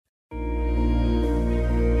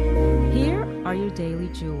are your daily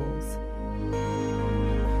jewels.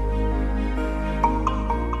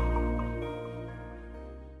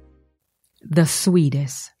 The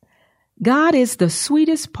sweetest. God is the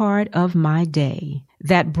sweetest part of my day,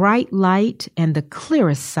 that bright light and the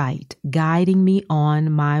clearest sight guiding me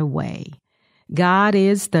on my way. God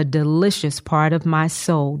is the delicious part of my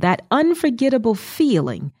soul, that unforgettable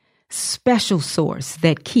feeling, special source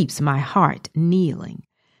that keeps my heart kneeling.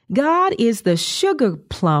 God is the sugar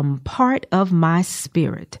plum part of my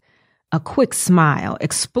spirit, a quick smile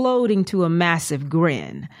exploding to a massive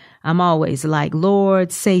grin. I'm always like,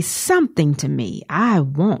 Lord, say something to me. I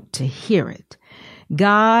want to hear it.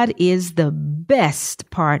 God is the best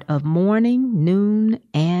part of morning, noon,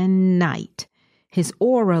 and night. His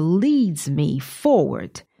aura leads me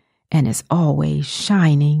forward and is always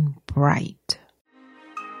shining bright.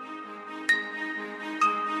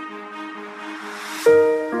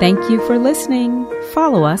 Thank you for listening.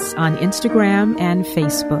 Follow us on Instagram and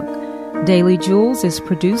Facebook. Daily Jewels is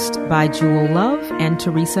produced by Jewel Love and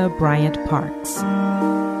Teresa Bryant Parks.